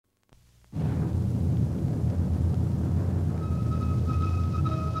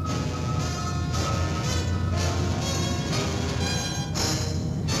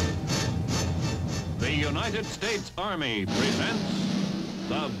United States Army presents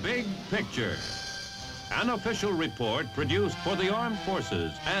The Big Picture, an official report produced for the armed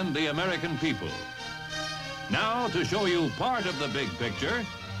forces and the American people. Now, to show you part of the big picture,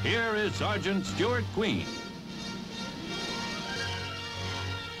 here is Sergeant Stuart Queen.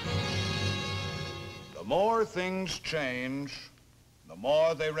 The more things change, the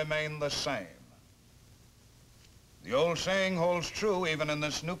more they remain the same. The old saying holds true even in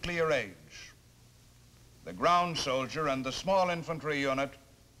this nuclear age. The ground soldier and the small infantry unit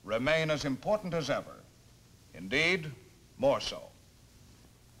remain as important as ever. Indeed, more so.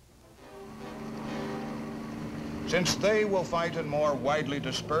 Since they will fight in more widely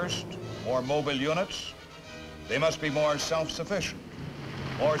dispersed, more mobile units, they must be more self-sufficient,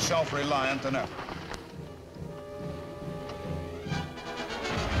 more self-reliant than ever.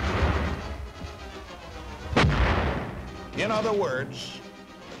 In other words,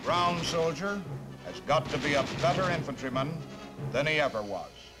 the ground soldier has got to be a better infantryman than he ever was.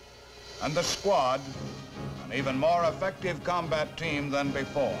 And the squad, an even more effective combat team than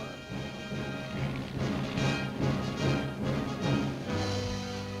before.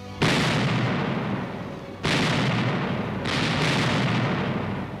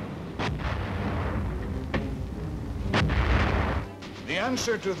 The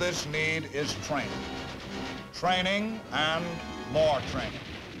answer to this need is training. Training and more training.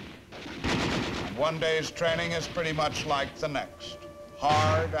 And one day's training is pretty much like the next,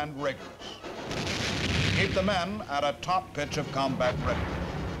 hard and rigorous. Keep the men at a top pitch of combat readiness.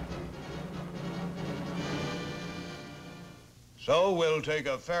 So we'll take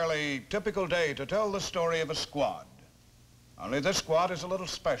a fairly typical day to tell the story of a squad. Only this squad is a little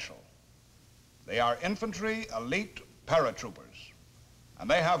special. They are infantry elite paratroopers. And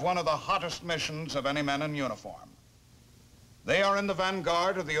they have one of the hottest missions of any men in uniform. They are in the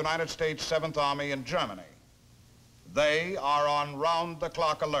vanguard of the United States 7th Army in Germany. They are on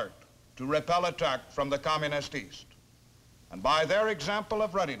round-the-clock alert to repel attack from the communist East, and by their example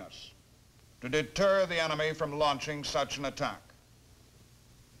of readiness, to deter the enemy from launching such an attack.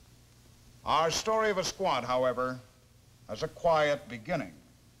 Our story of a squad, however, has a quiet beginning.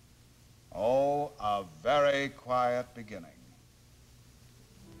 Oh, a very quiet beginning.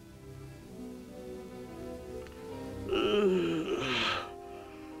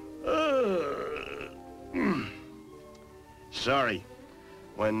 Sorry.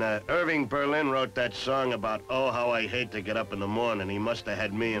 When Irving Berlin wrote that song about "Oh, how I hate to get up in the morning," he must have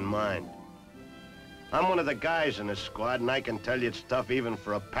had me in mind. I'm one of the guys in this squad, and I can tell you it's tough even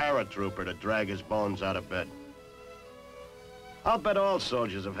for a paratrooper to drag his bones out of bed. I'll bet all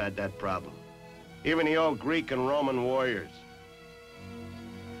soldiers have had that problem, even the old Greek and Roman warriors.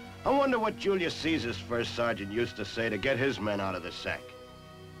 I wonder what Julius Caesar's first sergeant used to say to get his men out of the sack.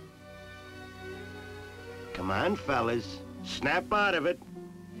 Come on, fellas. Snap out of it.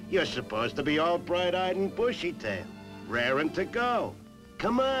 You're supposed to be all bright-eyed and bushy-tailed, raring to go.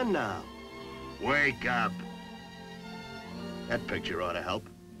 Come on now. Wake up. That picture ought to help.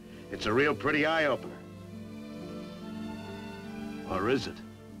 It's a real pretty eye-opener. Or is it?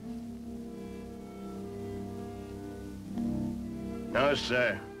 No,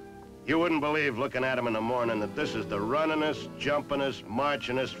 sir. You wouldn't believe, looking at him in the morning, that this is the runningest, jumpingest,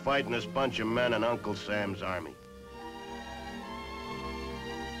 marchingest, fightingest bunch of men in Uncle Sam's army.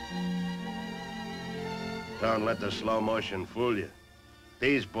 Don't let the slow motion fool you.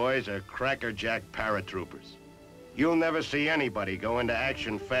 These boys are crackerjack paratroopers. You'll never see anybody go into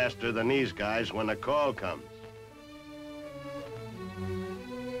action faster than these guys when the call comes.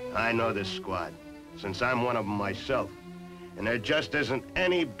 I know this squad, since I'm one of them myself. And there just isn't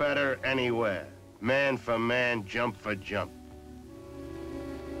any better anywhere. Man for man, jump for jump.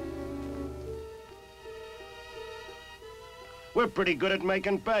 We're pretty good at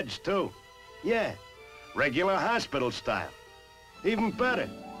making beds, too. Yeah, regular hospital style. Even better.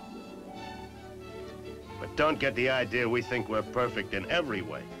 But don't get the idea we think we're perfect in every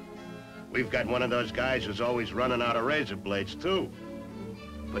way. We've got one of those guys who's always running out of razor blades, too.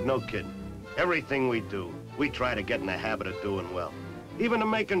 But no kidding. Everything we do, we try to get in the habit of doing well. Even to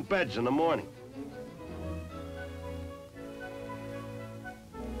making beds in the morning.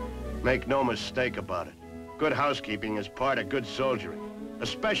 Make no mistake about it. Good housekeeping is part of good soldiering,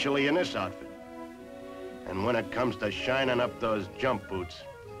 especially in this outfit. And when it comes to shining up those jump boots,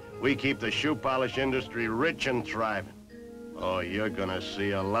 we keep the shoe polish industry rich and thriving. Oh, you're gonna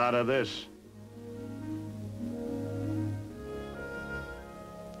see a lot of this.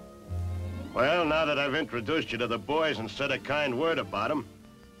 Well, now that I've introduced you to the boys and said a kind word about them,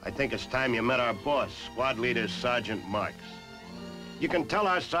 I think it's time you met our boss, Squad Leader Sergeant Marks. You can tell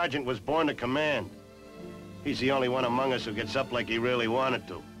our sergeant was born to command. He's the only one among us who gets up like he really wanted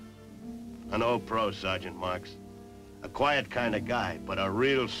to. An old pro, Sergeant Marks. A quiet kind of guy, but a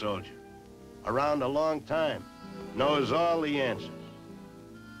real soldier. Around a long time. Knows all the answers.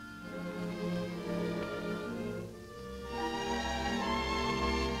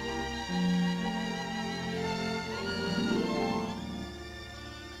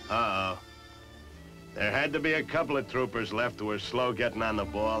 Uh-oh. There had to be a couple of troopers left who were slow getting on the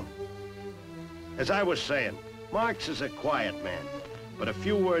ball. As I was saying, Marks is a quiet man, but a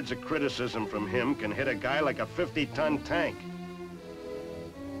few words of criticism from him can hit a guy like a 50-ton tank.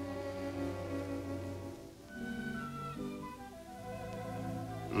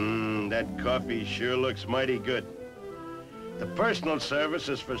 That coffee sure looks mighty good. The personal service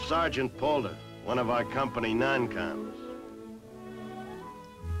is for Sergeant Polder, one of our company non-coms.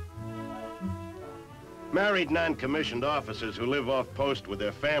 Married non-commissioned officers who live off post with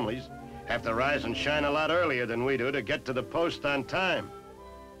their families have to rise and shine a lot earlier than we do to get to the post on time.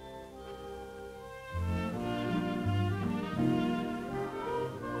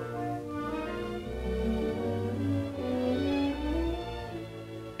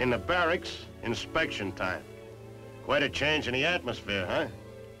 In the barracks, inspection time. Quite a change in the atmosphere, huh?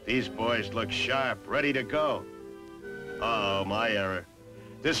 These boys look sharp, ready to go. Uh-oh, my error.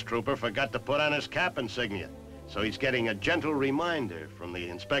 This trooper forgot to put on his cap insignia, so he's getting a gentle reminder from the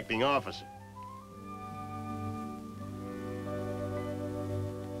inspecting officer.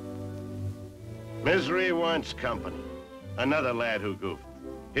 Misery wants company. Another lad who goofed.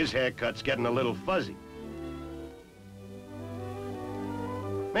 His haircut's getting a little fuzzy.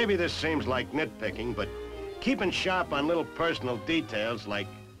 Maybe this seems like nitpicking, but keeping sharp on little personal details like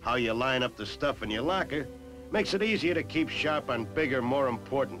how you line up the stuff in your locker makes it easier to keep sharp on bigger, more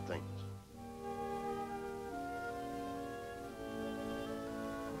important things.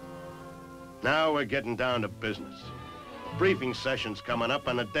 Now we're getting down to business. A briefing session's coming up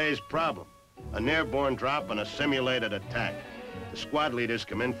on the day's problem. An airborne drop and a simulated attack. The squad leaders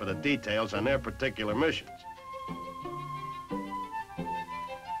come in for the details on their particular missions.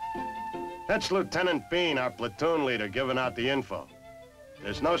 That's Lieutenant Bean, our platoon leader, giving out the info.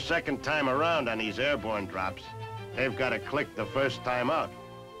 There's no second time around on these airborne drops. They've got to click the first time out.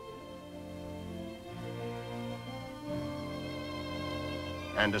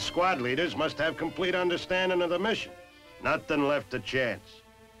 And the squad leaders must have complete understanding of the mission. Nothing left to chance.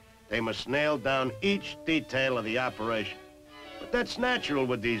 They must nail down each detail of the operation. But that's natural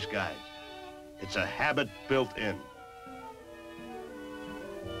with these guys. It's a habit built in.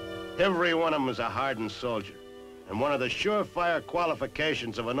 Every one of them is a hardened soldier. And one of the surefire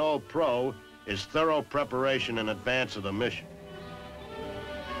qualifications of an old pro is thorough preparation in advance of the mission.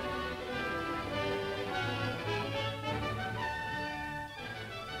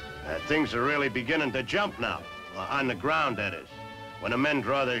 Things are really beginning to jump now. On the ground, that is. When the men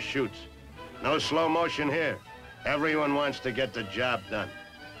draw their chutes. No slow motion here. Everyone wants to get the job done.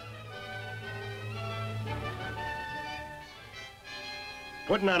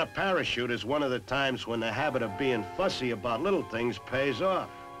 Putting on a parachute is one of the times when the habit of being fussy about little things pays off.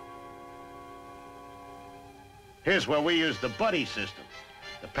 Here's where we use the buddy system,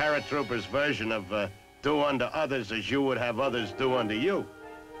 the paratrooper's version of do unto others as you would have others do unto you.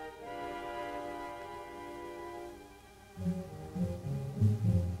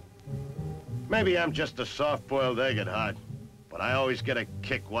 Maybe I'm just a soft-boiled egg at heart, but I always get a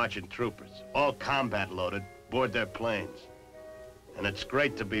kick watching troopers, all combat loaded, board their planes. And it's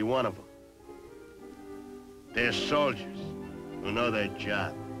great to be one of them. They're soldiers who know their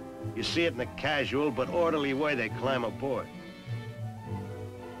job. You see it in the casual but orderly way they climb aboard.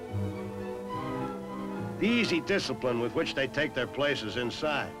 The easy discipline with which they take their places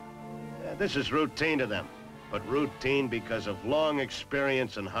inside. This is routine to them, but routine because of long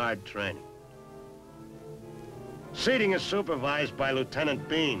experience and hard training. Seating is supervised by Lieutenant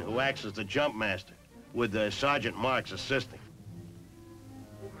Bean, who acts as the jump master, with Sergeant Marks assisting.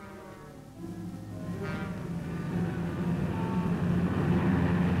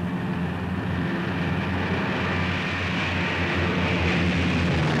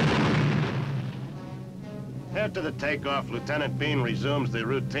 After the takeoff, Lieutenant Bean resumes the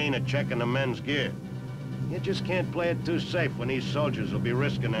routine of checking the men's gear. You just can't play it too safe when these soldiers will be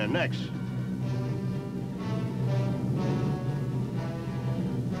risking their necks.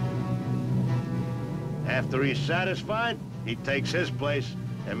 After he's satisfied, he takes his place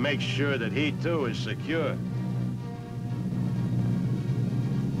and makes sure that he, too, is secure.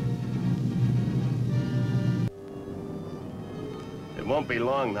 It won't be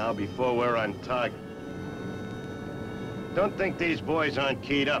long now before we're on target. Don't think these boys aren't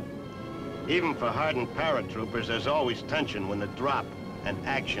keyed up. Even for hardened paratroopers, there's always tension when the drop and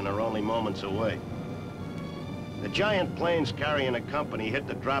action are only moments away. The giant planes carrying a company hit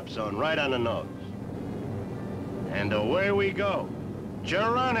the drop zone right on the nose. And away we go.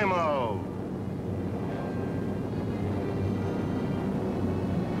 Geronimo!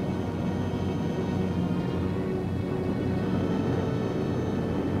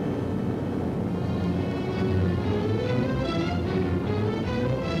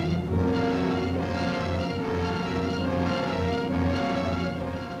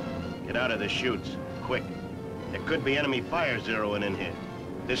 Get out of the chutes, quick. There could be enemy fire zeroing in here.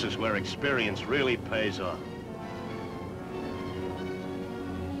 This is where experience really pays off.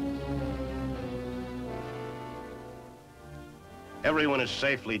 Everyone is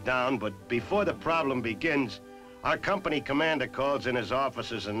safely down, but before the problem begins, our company commander calls in his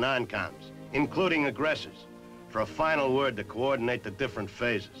officers and non-coms, including aggressors, for a final word to coordinate the different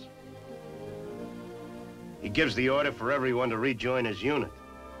phases. He gives the order for everyone to rejoin his unit.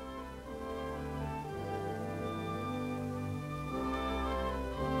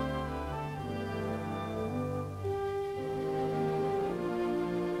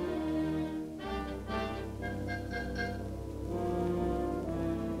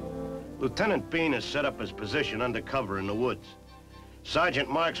 Lieutenant Bean has set up his position under cover in the woods. Sergeant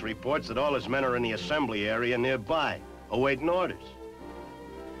Marks reports that all his men are in the assembly area nearby, awaiting orders.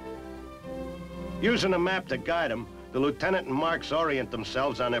 Using a map to guide them, the lieutenant and Marks orient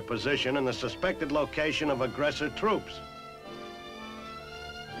themselves on their position and the suspected location of aggressor troops.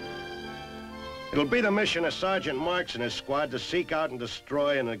 It'll be the mission of Sergeant Marks and his squad to seek out and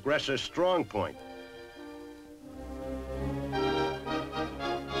destroy an aggressor strong point.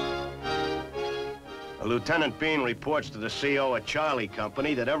 Lieutenant Bean reports to the CO at Charlie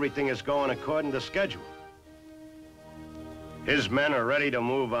Company that everything is going according to schedule. His men are ready to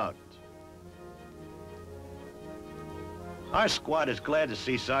move out. Our squad is glad to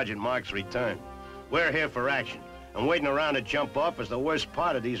see Sergeant Marks return. We're here for action, and waiting around to jump off is the worst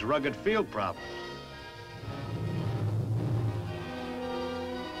part of these rugged field problems.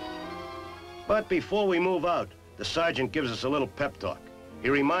 But before we move out, the sergeant gives us a little pep talk. He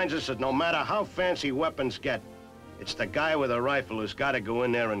reminds us that no matter how fancy weapons get, it's the guy with a rifle who's got to go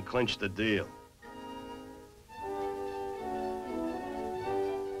in there and clinch the deal.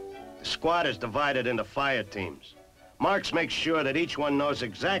 The squad is divided into fire teams. Marks makes sure that each one knows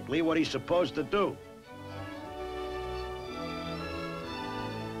exactly what he's supposed to do.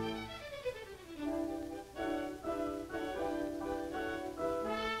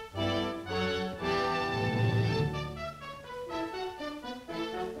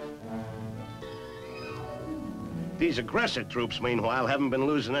 These aggressor troops, meanwhile, haven't been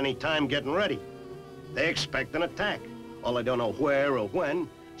losing any time getting ready. They expect an attack. All they don't know where or when,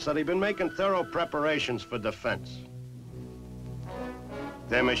 so they've been making thorough preparations for defense.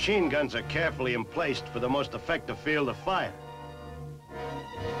 Their machine guns are carefully emplaced for the most effective field of fire.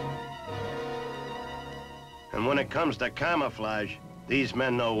 And when it comes to camouflage, these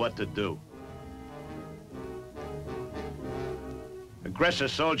men know what to do. Aggressor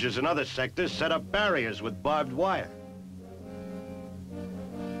soldiers in other sectors set up barriers with barbed wire.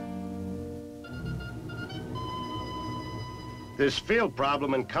 This field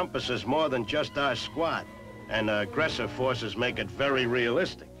problem encompasses more than just our squad, and aggressor forces make it very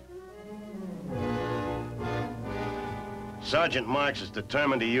realistic. Sergeant Marks is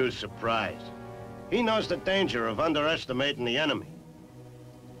determined to use surprise. He knows the danger of underestimating the enemy.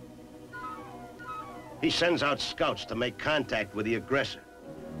 He sends out scouts to make contact with the aggressor,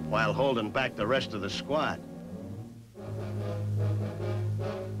 while holding back the rest of the squad.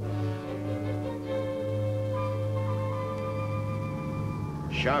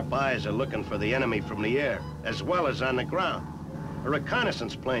 Sharp eyes are looking for the enemy from the air, as well as on the ground. A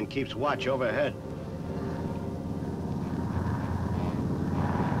reconnaissance plane keeps watch overhead.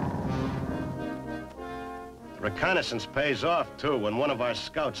 Reconnaissance pays off, too, when one of our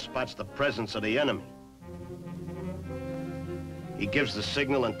scouts spots the presence of the enemy. He gives the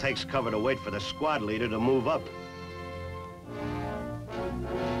signal and takes cover to wait for the squad leader to move up.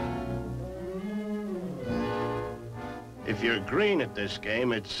 If you're green at this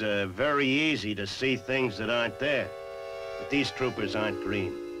game, it's very easy to see things that aren't there. But these troopers aren't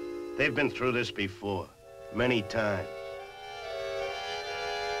green. They've been through this before, many times.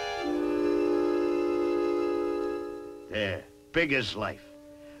 There, big as life.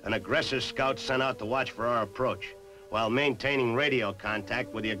 An aggressor scout sent out to watch for our approach, while maintaining radio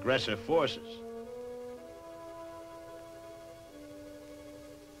contact with the aggressor forces.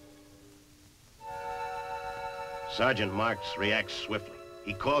 Sergeant Marks reacts swiftly.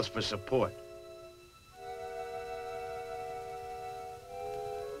 He calls for support.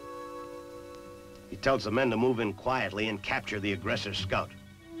 He tells the men to move in quietly and capture the aggressor scout.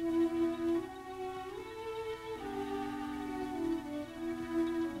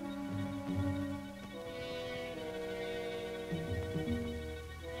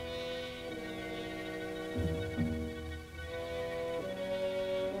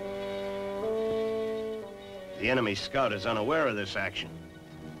 The enemy scout is unaware of this action.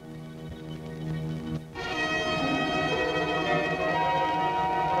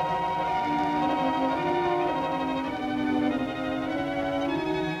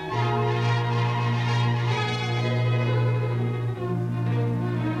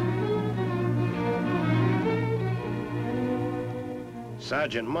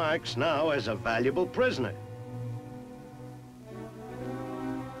 Sergeant Marks now is a valuable prisoner.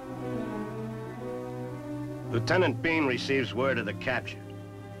 Lieutenant Bean receives word of the capture.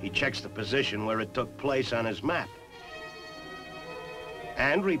 He checks the position where it took place on his map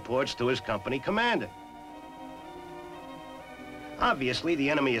and reports to his company commander. Obviously, the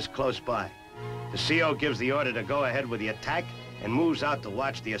enemy is close by. The CO gives the order to go ahead with the attack and moves out to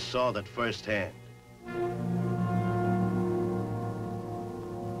watch the assault at first hand.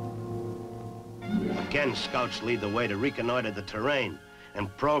 Again, scouts lead the way to reconnoiter the terrain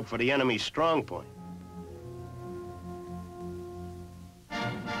and probe for the enemy's strong point.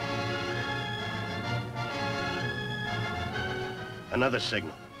 Another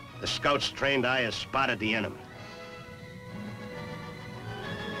signal. The scout's trained eye has spotted the enemy.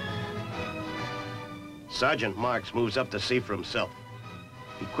 Sergeant Marks moves up to see for himself.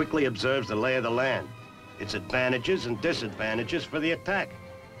 He quickly observes the lay of the land, its advantages and disadvantages for the attack.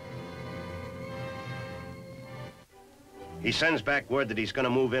 He sends back word that he's going to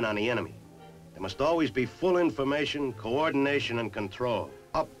move in on the enemy. There must always be full information, coordination, and control,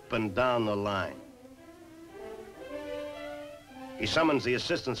 up and down the line. He summons the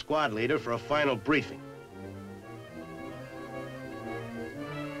assistant squad leader for a final briefing.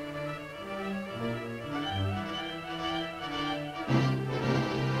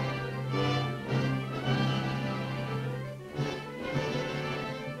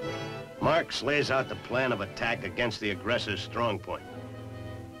 Marks lays out the plan of attack against the aggressor's strong point.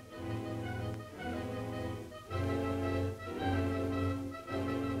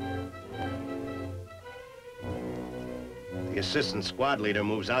 The assistant squad leader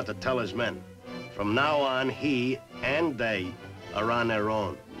moves out to tell his men, from now on, he and they are on their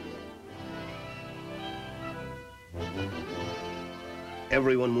own.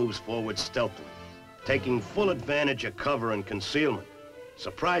 Everyone moves forward stealthily, taking full advantage of cover and concealment.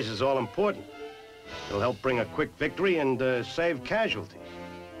 Surprise is all important. It'll help bring a quick victory and save casualties.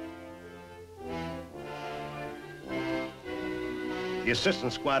 The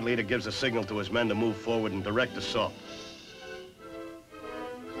assistant squad leader gives a signal to his men to move forward and direct assault.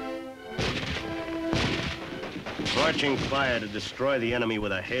 Launching fire to destroy the enemy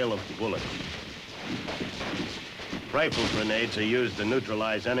with a hail of bullets. Rifle grenades are used to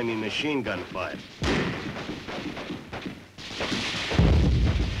neutralize enemy machine gun fire.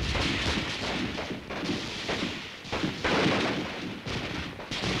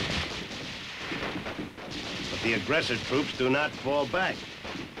 The aggressor troops do not fall back.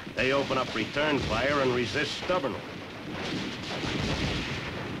 They open up return fire and resist stubbornly.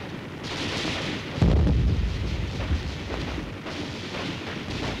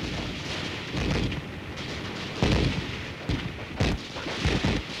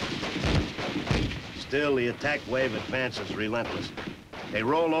 Still, the attack wave advances relentlessly. They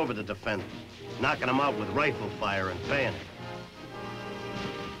roll over the defenders, knocking them out with rifle fire and bayonet.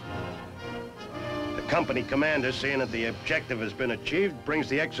 Company commander, seeing that the objective has been achieved, brings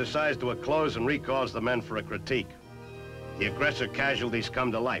the exercise to a close and recalls the men for a critique. The aggressor casualties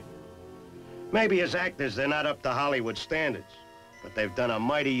come to life. Maybe as actors, they're not up to Hollywood standards, but they've done a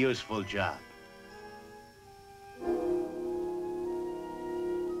mighty useful job.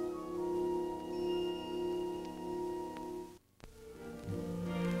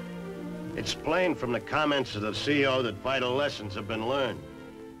 It's plain from the comments of the CO that vital lessons have been learned.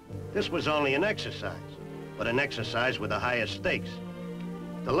 This was only an exercise, but an exercise with the highest stakes.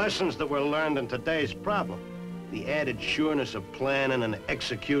 The lessons that were learned in today's problem, the added sureness of planning and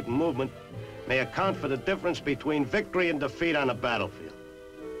execute movement, may account for the difference between victory and defeat on the battlefield.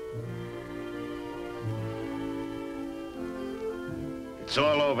 It's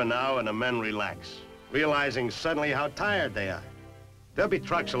all over now and the men relax, realizing suddenly how tired they are. There'll be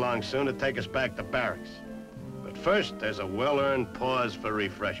trucks along soon to take us back to barracks. But first, there's a well-earned pause for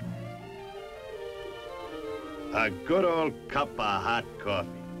refreshment. A good old cup of hot coffee.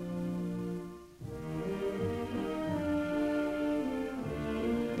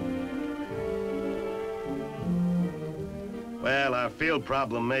 Well, our field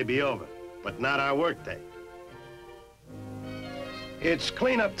problem may be over, but not our workday. It's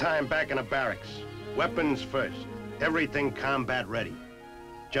cleanup time back in the barracks. Weapons first. Everything combat ready.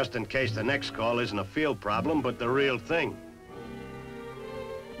 Just in case the next call isn't a field problem, but the real thing.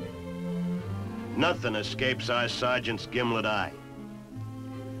 Nothing escapes our sergeant's gimlet eye.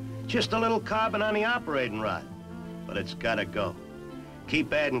 Just a little carbon on the operating rod, but it's gotta go.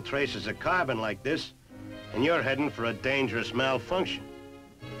 Keep adding traces of carbon like this, and you're heading for a dangerous malfunction.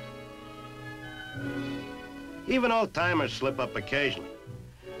 Even old-timers slip up occasionally.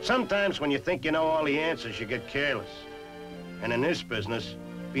 Sometimes when you think you know all the answers, you get careless. And in this business,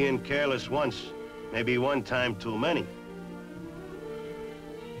 being careless once may be one time too many.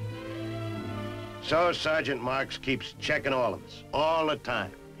 So Sergeant Marks keeps checking all of us, all the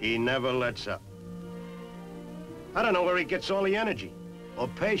time. He never lets up. I don't know where he gets all the energy or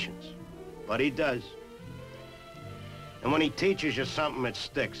patience, but he does. And when he teaches you something, it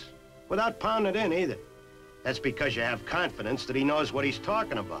sticks, without pounding it in either. That's because you have confidence that he knows what he's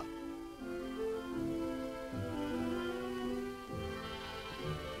talking about.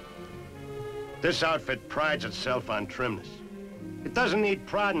 This outfit prides itself on trimness. It doesn't need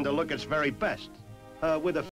prodding to look its very best, with a